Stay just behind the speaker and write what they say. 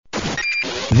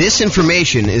This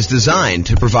information is designed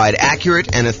to provide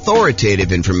accurate and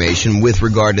authoritative information with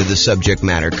regard to the subject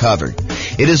matter covered.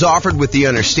 It is offered with the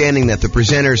understanding that the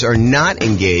presenters are not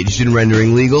engaged in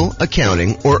rendering legal,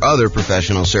 accounting, or other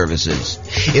professional services.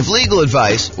 If legal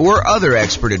advice or other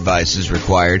expert advice is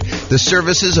required, the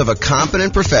services of a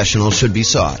competent professional should be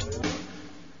sought.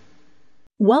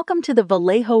 Welcome to the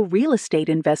Vallejo Real Estate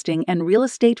Investing and Real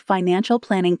Estate Financial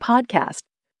Planning Podcast.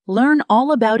 Learn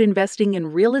all about investing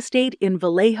in real estate in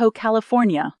Vallejo,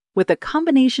 California, with a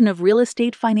combination of real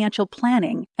estate financial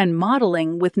planning and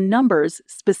modeling with numbers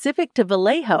specific to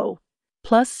Vallejo,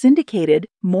 plus syndicated,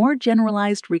 more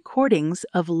generalized recordings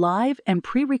of live and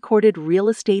pre-recorded real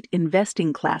estate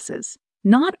investing classes,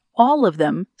 not all of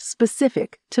them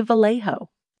specific to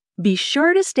Vallejo. Be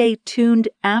sure to stay tuned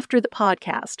after the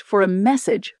podcast for a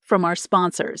message from our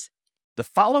sponsors. The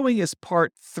following is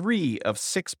part 3 of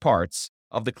 6 parts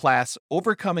of the class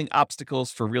Overcoming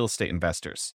Obstacles for Real Estate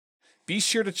Investors. Be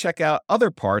sure to check out other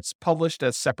parts published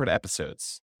as separate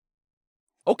episodes.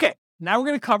 Okay, now we're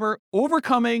going to cover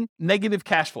overcoming negative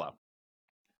cash flow.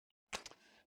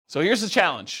 So here's the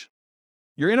challenge.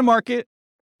 You're in a market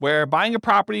where buying a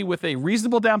property with a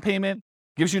reasonable down payment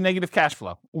gives you negative cash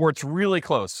flow, or it's really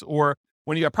close, or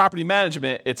when you have property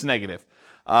management, it's negative.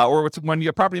 Or when you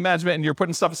have property management and you're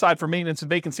putting stuff aside for maintenance and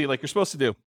vacancy like you're supposed to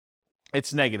do,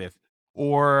 it's negative.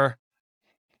 Or,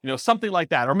 something like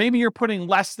that. Or maybe you're putting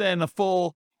less than a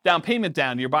full down payment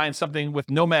down. You're buying something with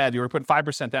Nomad. You were putting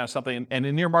 5% down or something. And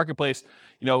in your marketplace,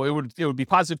 it would be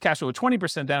positive cash flow with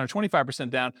 20% down or 25%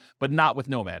 down, but not with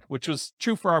Nomad, which was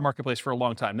true for our marketplace for a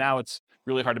long time. Now it's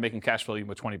really hard to make cash flow even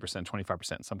with 20%,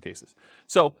 25% in some cases.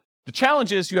 So the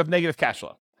challenge is you have negative cash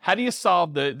flow. How do you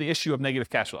solve the issue of negative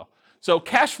cash flow? So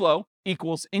cash flow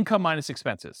equals income minus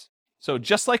expenses. So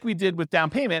just like we did with down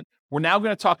payment, we're now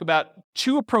going to talk about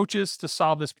 2 approaches to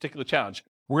solve this particular challenge.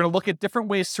 We're going to look at different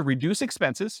ways to reduce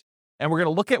expenses, and we're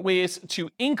going to look at ways to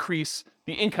increase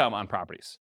the income on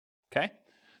properties. Okay?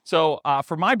 So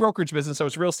for my brokerage business, I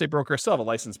was a real estate broker. I still have a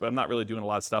license, but I'm not really doing a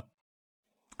lot of stuff.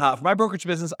 For my brokerage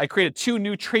business, I created 2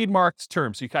 new trademarked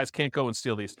terms. So you guys can't go and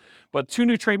steal these. But 2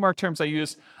 new trademark terms I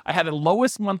used. I had a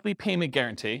lowest monthly payment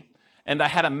guarantee, and I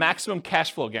had a maximum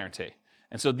cash flow guarantee.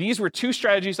 And so these were 2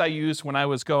 strategies I used when I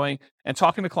was going and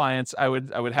talking to clients. I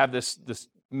would have this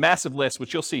massive list,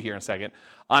 which you'll see here in a second,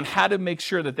 on how to make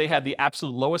sure that they had the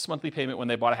absolute lowest monthly payment when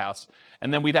they bought a house.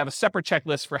 And then we'd have a separate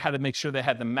checklist for how to make sure they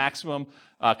had the maximum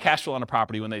cash flow on a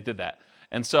property when they did that.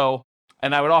 And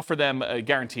I would offer them a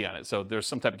guarantee on it. So there's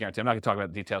some type of guarantee. I'm not going to talk about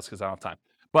the details because I don't have time.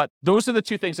 But those are the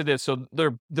 2 things I did. So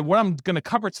what I'm going to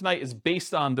cover tonight is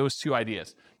based on those 2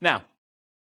 ideas. Now,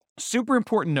 super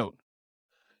important note.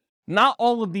 Not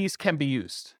all of these can be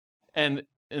used. And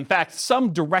in fact,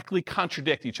 some directly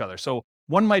contradict each other. So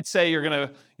one might say you're going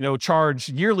to, charge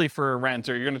yearly for a rent,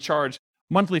 or you're going to charge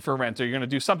monthly for a rent, or you're going to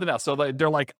do something else. So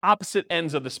they're like opposite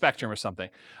ends of the spectrum or something.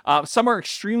 Some are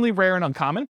extremely rare and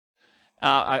uncommon.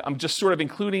 I'm just sort of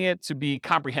including it to be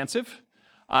comprehensive.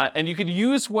 And you can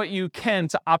use what you can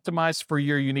to optimize for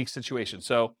your unique situation.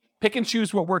 So pick and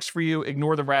choose what works for you,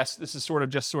 ignore the rest. This is sort of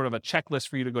a checklist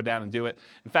for you to go down and do it.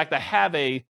 In fact, I have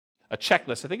a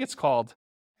checklist. I think it's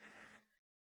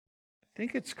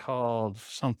called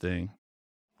something.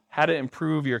 How to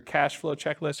improve your cash flow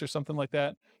checklist or something like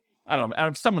that. I don't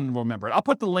know. Someone will remember it. I'll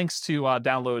put the links to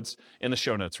downloads in the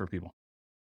show notes for people.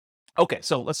 Okay,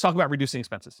 so let's talk about reducing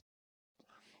expenses.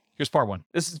 Here's part 1.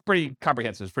 This is pretty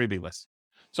comprehensive. It's a pretty big list.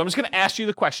 So I'm just going to ask you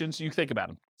the questions. You think about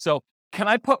them. So can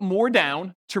I put more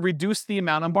down to reduce the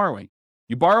amount I'm borrowing?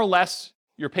 You borrow less,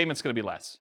 your payment's going to be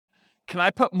less. Can I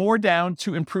put more down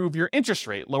to improve your interest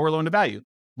rate, lower loan to value?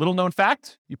 Little known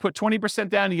fact, you put 20%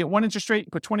 down, you get 1 interest rate.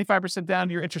 You put 25% down,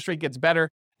 your interest rate gets better.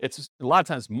 It's a lot of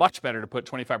times much better to put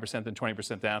 25% than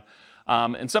 20%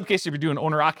 down. In some cases, if you're doing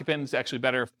owner-occupant, it's actually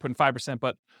better putting 5%,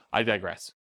 but I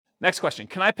digress. Next question,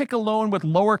 can I pick a loan with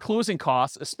lower closing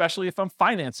costs, especially if I'm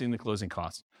financing the closing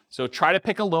costs? So try to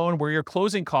pick a loan where your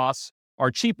closing costs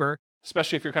are cheaper,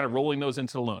 especially if you're kind of rolling those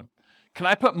into the loan. Can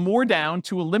I put more down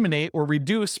to eliminate or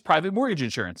reduce private mortgage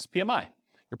insurance, PMI?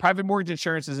 Your private mortgage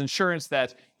insurance is insurance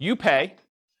that you pay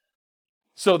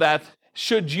so that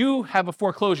should you have a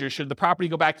foreclosure, should the property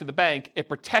go back to the bank, it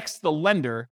protects the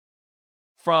lender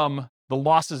from the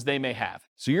losses they may have.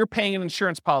 So you're paying an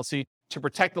insurance policy to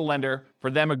protect the lender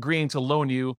for them agreeing to loan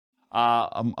you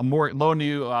more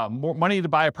money to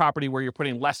buy a property where you're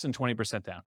putting less than 20%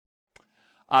 down.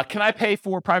 Can I pay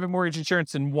for private mortgage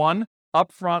insurance in one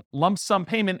upfront lump sum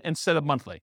payment instead of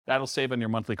monthly? That'll save on your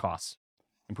monthly costs,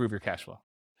 improve your cash flow.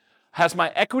 Has my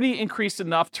equity increased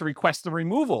enough to request the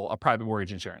removal of private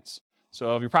mortgage insurance?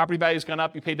 So if your property value has gone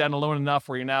up, you paid down the loan enough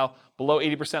where you're now below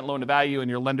 80% loan to value, and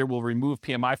your lender will remove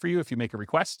PMI for you if you make a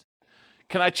request.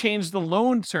 Can I change the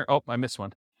loan term? Oh, I missed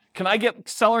one. Can I get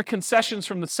seller concessions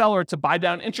from the seller to buy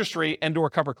down interest rate and or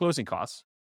cover closing costs?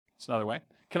 That's another way.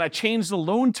 Can I change the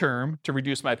loan term to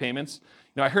reduce my payments?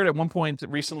 I heard at one point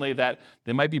recently that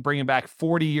they might be bringing back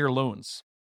 40-year loans.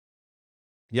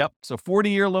 Yep, so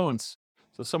 40-year loans.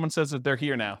 So someone says that they're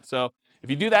here now. So if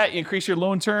you do that, you increase your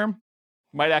loan term,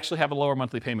 you might actually have a lower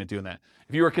monthly payment doing that.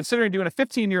 If you were considering doing a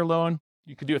 15-year loan,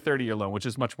 you could do a 30-year loan, which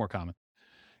is much more common.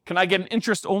 Can I get an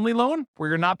interest-only loan where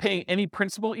you're not paying any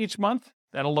principal each month?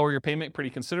 That'll lower your payment pretty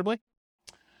considerably.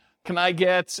 Can I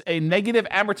get a negative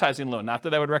amortizing loan? Not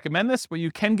that I would recommend this, but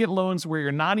you can get loans where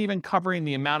you're not even covering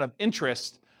the amount of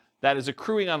interest that is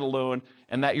accruing on the loan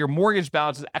and that your mortgage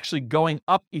balance is actually going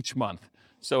up each month.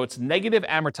 So it's negative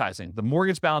amortizing. The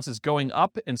mortgage balance is going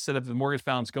up instead of the mortgage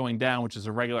balance going down, which is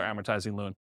a regular amortizing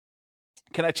loan.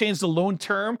 Can I change the loan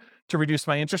term to reduce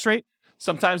my interest rate?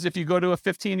 Sometimes if you go to a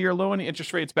 15-year loan, the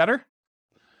interest rate's better.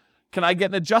 Can I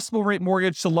get an adjustable rate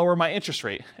mortgage to lower my interest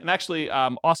rate? And actually,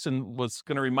 Austin was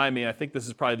going to remind me, and I think this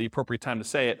is probably the appropriate time to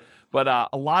say it, but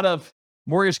a lot of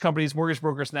mortgage companies, mortgage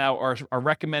brokers now are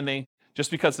recommending, just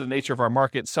because of the nature of our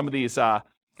market, some of these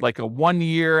like a 1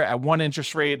 year at one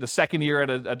interest rate, the second year at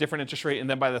a different interest rate, and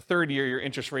then by the third year, your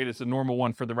interest rate is the normal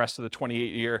one for the rest of the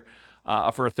 28-year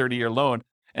for a 30-year loan.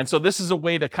 And so this is a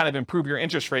way to kind of improve your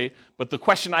interest rate. But the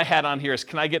question I had on here is,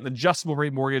 can I get an adjustable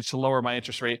rate mortgage to lower my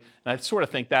interest rate? And I sort of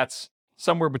think that's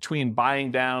somewhere between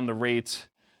buying down the rate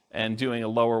and doing a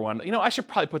lower one. I should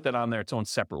probably put that on there, its own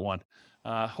separate one.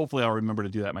 Hopefully I'll remember to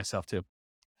do that myself too.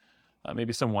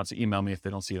 Maybe someone wants to email me if they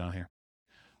don't see it on here.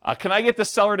 Can I get the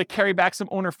seller to carry back some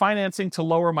owner financing to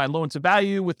lower my loan to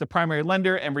value with the primary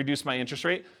lender and reduce my interest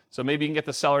rate? So maybe you can get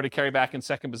the seller to carry back in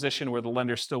second position where the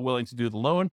lender is still willing to do the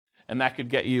loan, and that could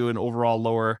get you an overall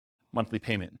lower monthly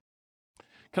payment.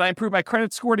 Can I improve my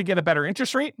credit score to get a better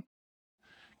interest rate?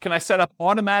 Can I set up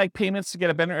automatic payments to get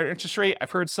a better interest rate?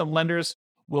 I've heard some lenders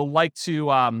will like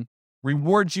to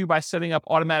reward you by setting up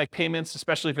automatic payments,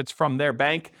 especially if it's from their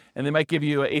bank, and they might give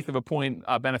you 1/8 of a point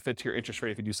benefit to your interest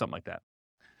rate if you do something like that.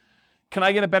 Can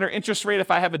I get a better interest rate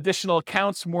if I have additional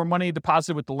accounts, more money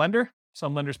deposited with the lender?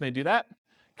 Some lenders may do that.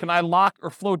 Can I lock or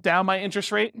float down my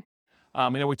interest rate?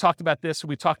 We talked about this.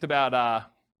 We talked about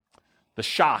the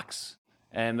shocks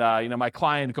and, my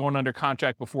client going under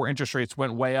contract before interest rates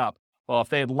went way up. Well, if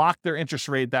they had locked their interest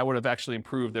rate, that would have actually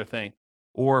improved their thing.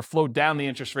 Or float down the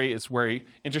interest rate is where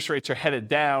interest rates are headed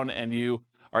down and you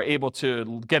are able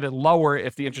to get it lower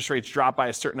if the interest rates drop by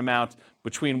a certain amount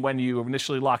between when you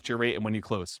initially locked your rate and when you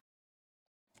close.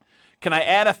 Can I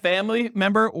add a family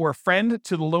member or a friend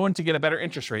to the loan to get a better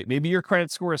interest rate? Maybe your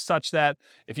credit score is such that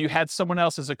if you had someone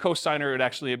else as a co-signer, it would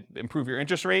actually improve your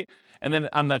interest rate. And then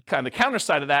on the counter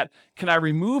side of that, can I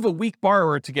remove a weak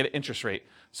borrower to get an interest rate?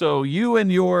 So you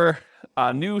and your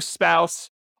new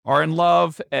spouse are in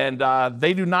love and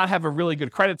they do not have a really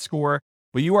good credit score,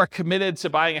 but you are committed to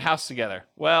buying a house together.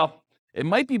 Well, it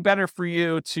might be better for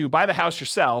you to buy the house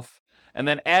yourself and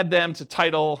then add them to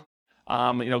title.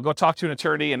 Go talk to an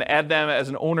attorney and add them as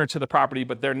an owner to the property,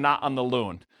 but they're not on the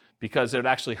loan because it would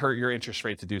actually hurt your interest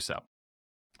rate to do so.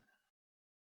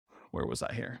 Where was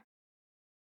I here?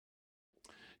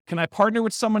 Can I partner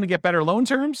with someone to get better loan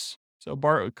terms? So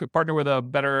could partner with a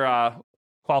better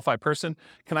qualified person.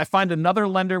 Can I find another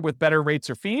lender with better rates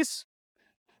or fees?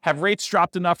 Have rates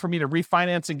dropped enough for me to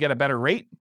refinance and get a better rate?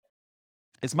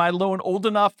 Is my loan old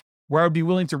enough where I would be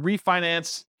willing to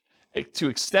refinance to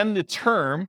extend the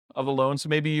term of the loan? So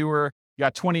maybe you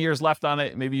got 20 years left on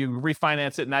it. Maybe you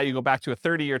refinance it. Now you go back to a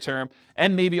 30-year term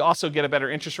and maybe also get a better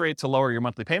interest rate to lower your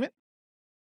monthly payment.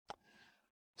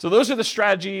 So those are the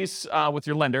strategies with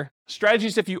your lender.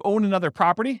 Strategies if you own another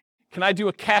property. Can I do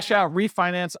a cash out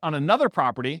refinance on another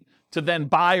property to then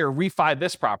buy or refi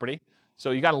this property?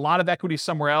 So you got a lot of equity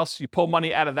somewhere else. You pull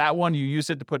money out of that one. You use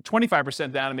it to put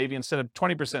 25% down and maybe instead of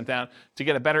 20% down to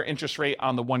get a better interest rate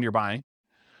on the one you're buying.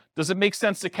 Does it make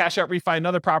sense to cash out refi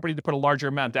another property to put a larger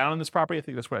amount down on this property? I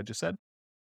think that's what I just said.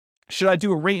 Should I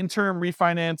do a rate and term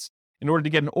refinance in order to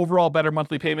get an overall better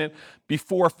monthly payment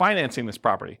before financing this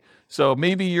property? So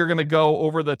maybe you're going to go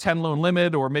over the 10 loan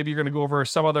limit, or maybe you're going to go over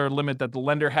some other limit that the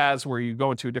lender has where you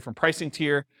go into a different pricing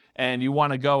tier and you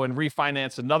want to go and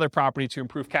refinance another property to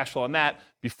improve cash flow on that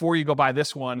before you go buy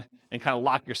this one and kind of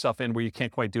lock yourself in where you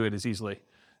can't quite do it as easily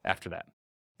after that.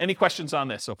 Any questions on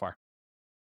this so far?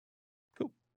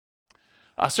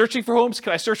 Searching for homes,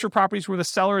 can I search for properties where the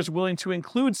seller is willing to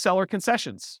include seller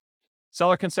concessions?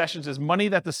 Seller concessions is money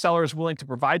that the seller is willing to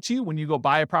provide to you when you go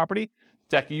buy a property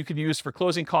that you could use for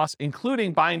closing costs,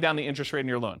 including buying down the interest rate in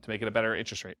your loan to make it a better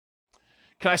interest rate.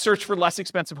 Can I search for less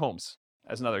expensive homes,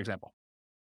 as another example?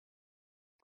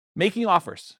 Making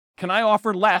offers. Can I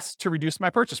offer less to reduce my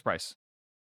purchase price?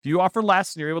 If you offer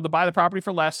less and you're able to buy the property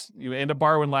for less, you end up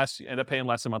borrowing less, you end up paying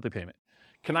less a monthly payment.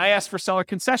 Can I ask for seller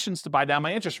concessions to buy down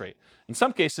my interest rate? In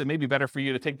some cases, it may be better for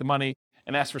you to take the money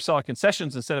and ask for seller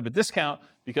concessions instead of a discount,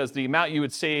 because the amount you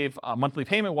would save monthly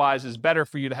payment-wise is better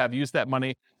for you to have used that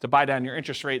money to buy down your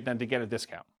interest rate than to get a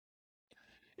discount.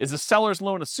 Is the seller's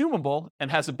loan assumable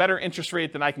and has a better interest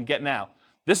rate than I can get now?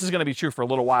 This is going to be true for a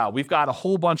little while. We've got a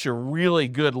whole bunch of really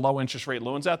good low interest rate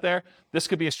loans out there. This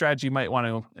could be a strategy you might want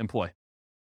to employ.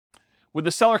 Would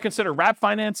the seller consider wrap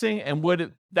financing, and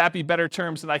would that be better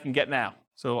terms than I can get now?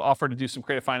 So offer to do some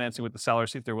creative financing with the seller,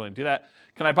 see if they're willing to do that.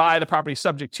 Can I buy the property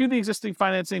subject to the existing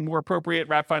financing, more appropriate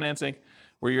wrap financing,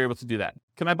 where you're able to do that?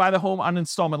 Can I buy the home on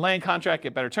installment land contract,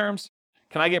 get better terms?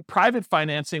 Can I get private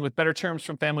financing with better terms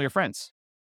from family or friends?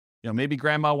 Maybe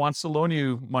grandma wants to loan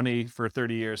you money for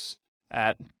 30 years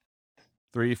at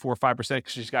 3, 4, 5%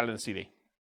 because she's got it in a CD.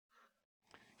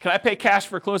 Can I pay cash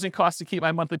for closing costs to keep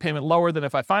my monthly payment lower than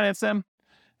if I finance them?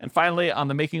 And finally, on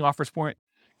the making offers point,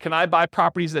 can I buy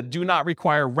properties that do not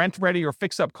require rent-ready or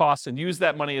fix-up costs and use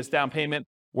that money as down payment,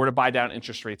 or to buy down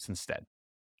interest rates instead?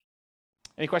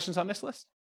 Any questions on this list?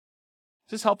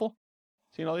 Is this helpful?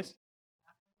 Seeing all these?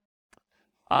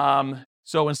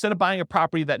 So instead of buying a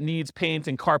property that needs paint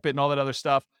and carpet and all that other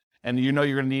stuff, and you're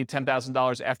going to need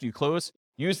 $10,000 after you close,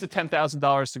 use the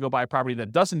 $10,000 to go buy a property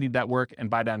that doesn't need that work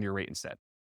and buy down your rate instead.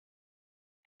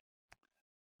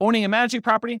 Owning and managing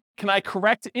property, can I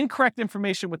correct incorrect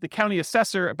information with the county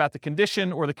assessor about the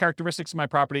condition or the characteristics of my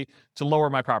property to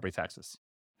lower my property taxes?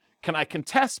 Can I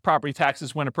contest property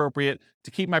taxes when appropriate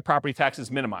to keep my property taxes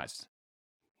minimized?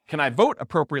 Can I vote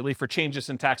appropriately for changes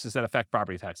in taxes that affect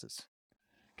property taxes?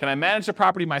 Can I manage the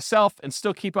property myself and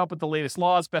still keep up with the latest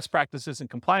laws, best practices, and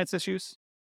compliance issues?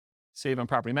 Save on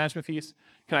property management fees.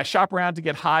 Can I shop around to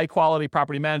get high-quality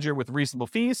property manager with reasonable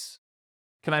fees?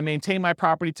 Can I maintain my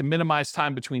property to minimize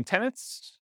time between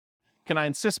tenants? Can I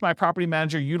insist my property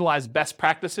manager utilize best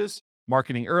practices,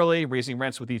 marketing early, raising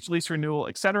rents with each lease renewal,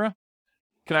 etc.?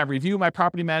 Can I review my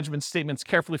property management statements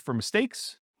carefully for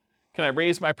mistakes? Can I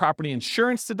raise my property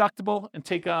insurance deductible and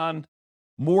take on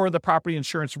more of the property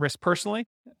insurance risk personally?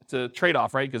 It's a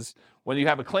trade-off, right? Because when you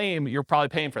have a claim, you're probably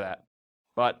paying for that.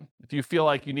 But if you feel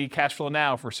like you need cash flow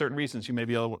now for certain reasons, you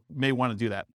may want to do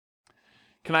that.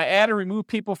 Can I add or remove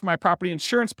people from my property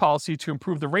insurance policy to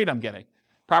improve the rate I'm getting?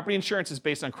 Property insurance is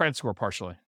based on credit score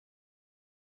partially.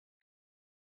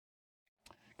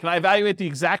 Can I evaluate the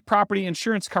exact property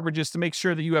insurance coverages to make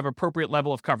sure that you have appropriate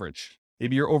level of coverage?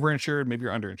 Maybe you're overinsured, maybe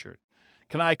you're underinsured.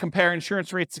 Can I compare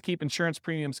insurance rates to keep insurance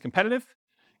premiums competitive?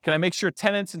 Can I make sure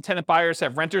tenants and tenant buyers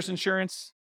have renters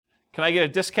insurance? Can I get a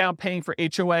discount paying for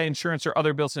HOA insurance or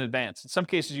other bills in advance? In some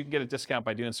cases, you can get a discount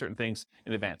by doing certain things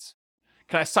in advance.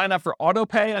 Can I sign up for auto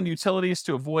pay on utilities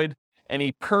to avoid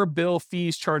any per bill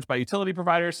fees charged by utility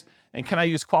providers? And can I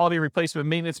use quality replacement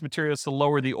maintenance materials to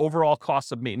lower the overall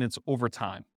cost of maintenance over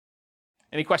time?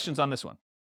 Any questions on this one?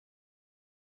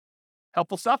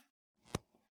 Helpful stuff?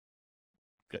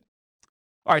 Good.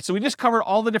 All right, so we just covered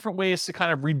all the different ways to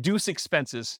kind of reduce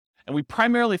expenses. And we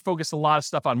primarily focus a lot of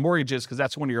stuff on mortgages because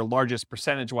that's one of your largest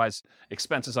percentage-wise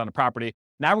expenses on a property.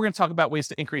 Now we're going to talk about ways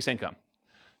to increase income.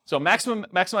 So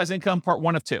maximize income, part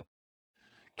 1 of 2.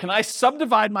 Can I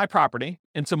subdivide my property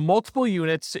into multiple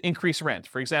units to increase rent?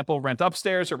 For example, rent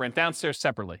upstairs or rent downstairs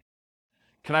separately.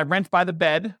 Can I rent by the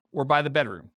bed or by the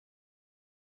bedroom?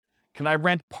 Can I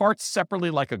rent parts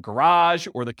separately like a garage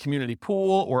or the community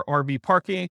pool or RV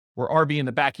parking or RV in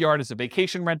the backyard as a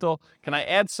vacation rental? Can I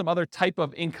add some other type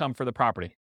of income for the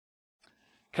property?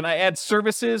 Can I add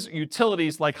services,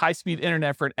 utilities like high-speed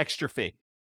internet for an extra fee?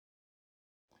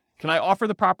 Can I offer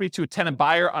the property to a tenant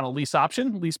buyer on a lease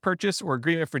option, lease purchase, or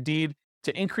agreement for deed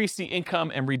to increase the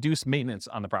income and reduce maintenance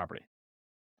on the property?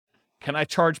 Can I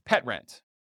charge pet rent?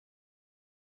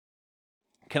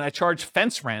 Can I charge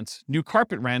fence rent, new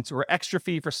carpet rent, or extra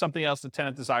fee for something else the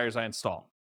tenant desires I install?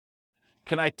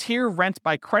 Can I tier rent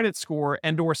by credit score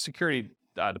and/or security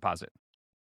deposit?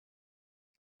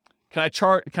 Can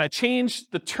I change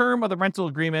the term of the rental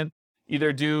agreement,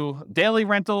 either do daily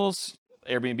rentals,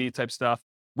 Airbnb type stuff,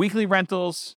 weekly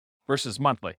rentals versus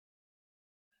monthly?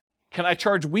 Can I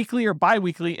charge weekly or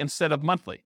bi-weekly instead of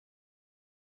monthly?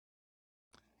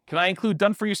 Can I include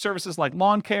done-for-you services like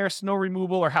lawn care, snow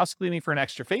removal, or house cleaning for an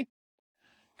extra fee?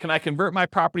 Can I convert my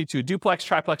property to a duplex,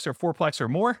 triplex, or fourplex or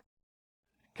more?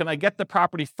 Can I get the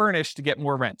property furnished to get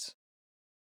more rent?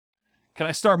 Can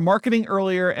I start marketing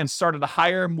earlier and start at a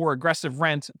higher, more aggressive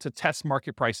rent to test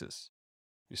market prices?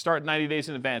 You start 90 days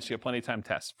in advance, you have plenty of time to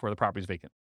test before the property is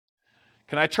vacant.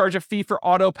 Can I charge a fee for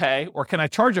auto pay, or can I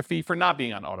charge a fee for not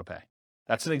being on auto pay?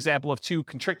 That's an example of two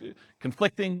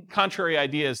conflicting, contrary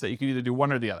ideas that you can either do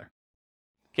one or the other.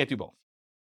 Can't do both.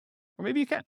 Or maybe you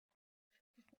can.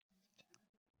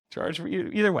 Charge for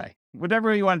either way.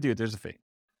 Whatever you want to do, there's a fee.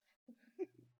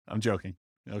 I'm joking.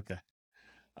 Okay.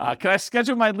 Can I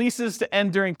schedule my leases to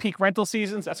end during peak rental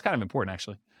seasons? That's kind of important,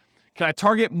 actually. Can I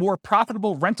target more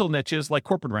profitable rental niches like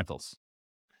corporate rentals?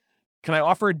 Can I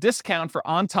offer a discount for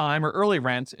on-time or early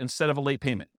rent instead of a late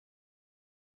payment?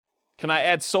 Can I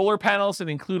add solar panels and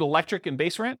include electric and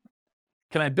base rent?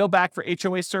 Can I bill back for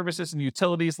HOA services and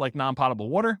utilities like non-potable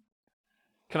water?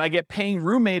 Can I get paying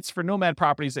roommates for nomad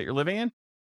properties that you're living in?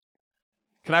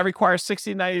 Can I require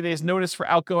 60 to 90 days notice for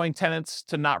outgoing tenants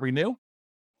to not renew?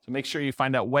 So make sure you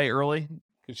find out way early.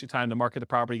 Gives you time to market the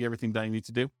property, get everything done you need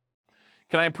to do.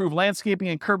 Can I improve landscaping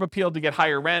and curb appeal to get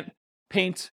higher rent,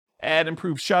 paint, add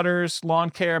improved shutters, lawn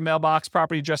care, mailbox,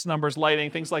 property address numbers, lighting,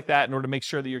 things like that in order to make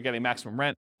sure that you're getting maximum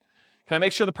rent? Can I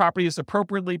make sure the property is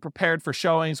appropriately prepared for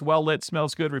showings, well lit,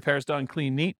 smells good, repairs done,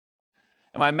 clean, neat?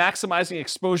 Am I maximizing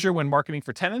exposure when marketing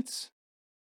for tenants?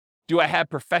 Do I have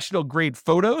professional grade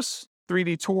photos,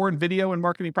 3D tour and video and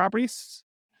marketing properties?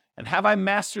 And have I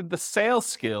mastered the sales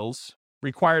skills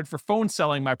required for phone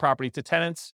selling my property to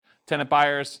tenants, tenant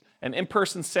buyers, and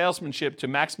in-person salesmanship to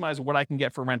maximize what I can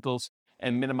get for rentals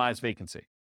and minimize vacancy?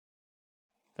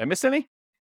 Did I miss any?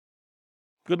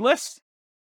 Good list?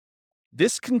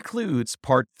 This concludes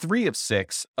part 3 of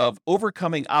 6 of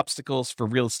Overcoming Obstacles for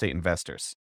Real Estate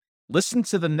Investors. Listen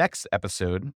to the next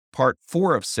episode, part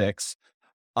 4 of 6,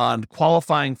 on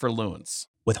qualifying for loans.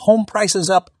 With home prices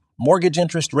up, mortgage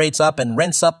interest rates up, and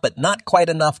rents up, but not quite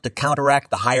enough to counteract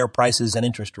the higher prices and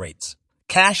interest rates,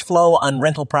 cash flow on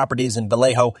rental properties in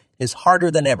Vallejo is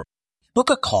harder than ever. Book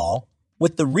a call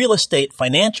with the Real Estate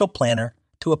Financial Planner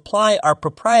to apply our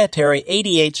proprietary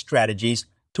 88 strategies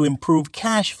to improve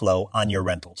cash flow on your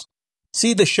rentals.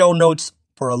 See the show notes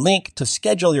for a link to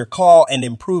schedule your call and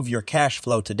improve your cash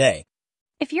flow today.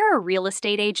 If you're a real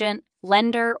estate agent,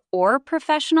 lender, or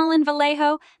professional in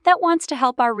Vallejo that wants to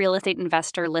help our real estate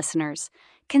investor listeners,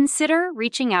 consider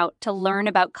reaching out to learn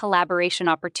about collaboration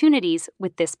opportunities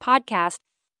with this podcast.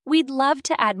 We'd love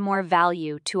to add more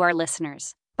value to our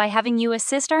listeners by having you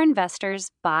assist our investors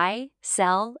buy,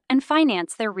 sell, and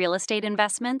finance their real estate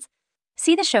investments.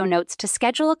 See the show notes to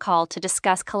schedule a call to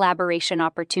discuss collaboration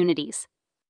opportunities.